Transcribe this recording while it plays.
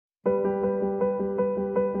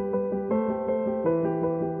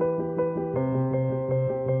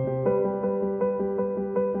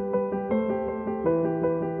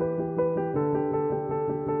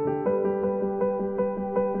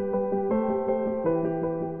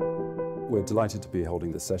We're delighted to be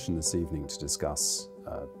holding this session this evening to discuss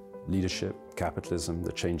leadership, capitalism,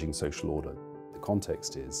 the changing social order. The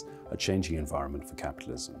context is a changing environment for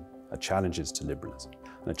capitalism, a challenge to liberalism,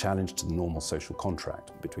 and a challenge to the normal social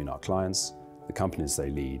contract between our clients, the companies they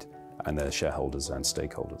lead, and their shareholders and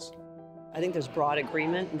stakeholders. I think there's broad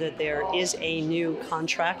agreement that there is a new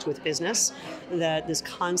contract with business, that this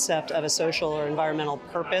concept of a social or environmental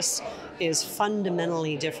purpose is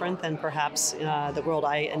fundamentally different than perhaps the world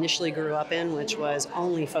I initially grew up in, which was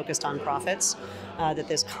only focused on profits. That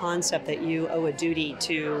this concept that you owe a duty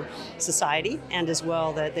to society, and as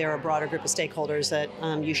well that there are a broader group of stakeholders that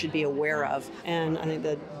you should be aware of. And I think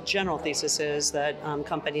the general thesis is that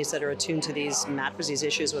companies that are attuned to these matters, these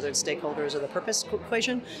issues, whether it's stakeholders or the purpose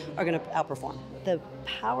equation, are going to outperform. The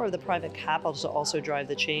power of the private capital to also drive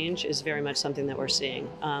the change is very much something that we're seeing.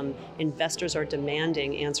 Investors are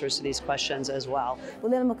demanding answers to these questions as well.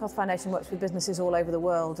 Well, the Ellen MacArthur Foundation works with businesses all over the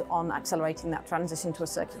world on accelerating that transition to a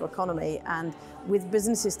circular economy, and with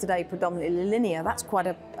businesses today predominantly linear, that's quite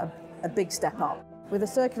a big step up. With a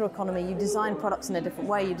circular economy, you design products in a different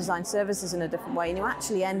way, you design services in a different way, and you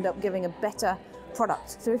actually end up giving a better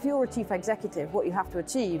product. So if you're a chief executive, what you have to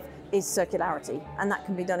achieve is circularity, and that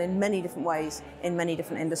can be done in many different ways in many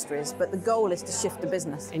different industries, but the goal is to shift the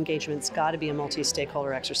business. Engagement's got to be a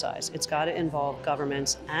multi-stakeholder exercise. It's got to involve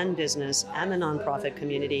governments and business and the nonprofit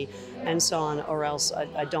community and so on, or else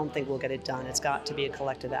I don't think we'll get it done. It's got to be a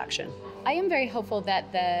collective action. I am very hopeful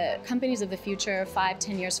that the companies of the future,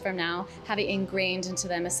 5-10 years from now, have it ingrained into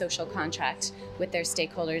them a social contract with their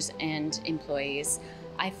stakeholders and employees.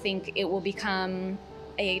 I think it will become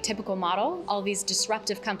a typical model. All these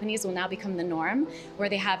disruptive companies will now become the norm, where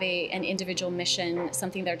they have an individual mission,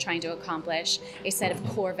 something they're trying to accomplish, a set of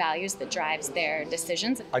core values that drives their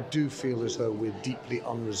decisions. I do feel as though we're deeply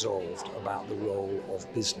unresolved about the role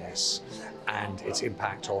of business and its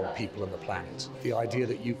impact on people and the planet. The idea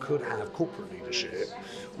that you could have corporate leadership,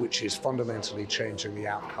 which is fundamentally changing the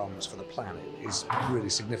outcomes for the planet, is really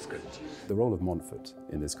significant. The role of Montfort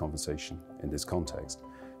in this conversation, in this context,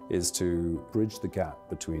 is to bridge the gap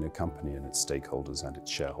between a company and its stakeholders and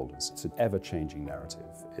its shareholders. It's an ever-changing narrative.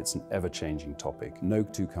 It's an ever-changing topic. No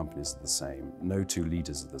two companies are the same. No two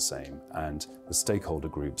leaders are the same. And the stakeholder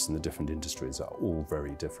groups in the different industries are all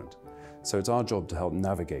very different. So it's our job to help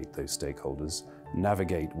navigate those stakeholders,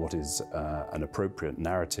 navigate what is an appropriate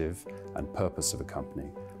narrative and purpose of a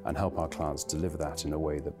company, and help our clients deliver that in a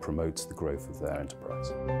way that promotes the growth of their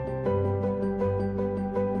enterprise.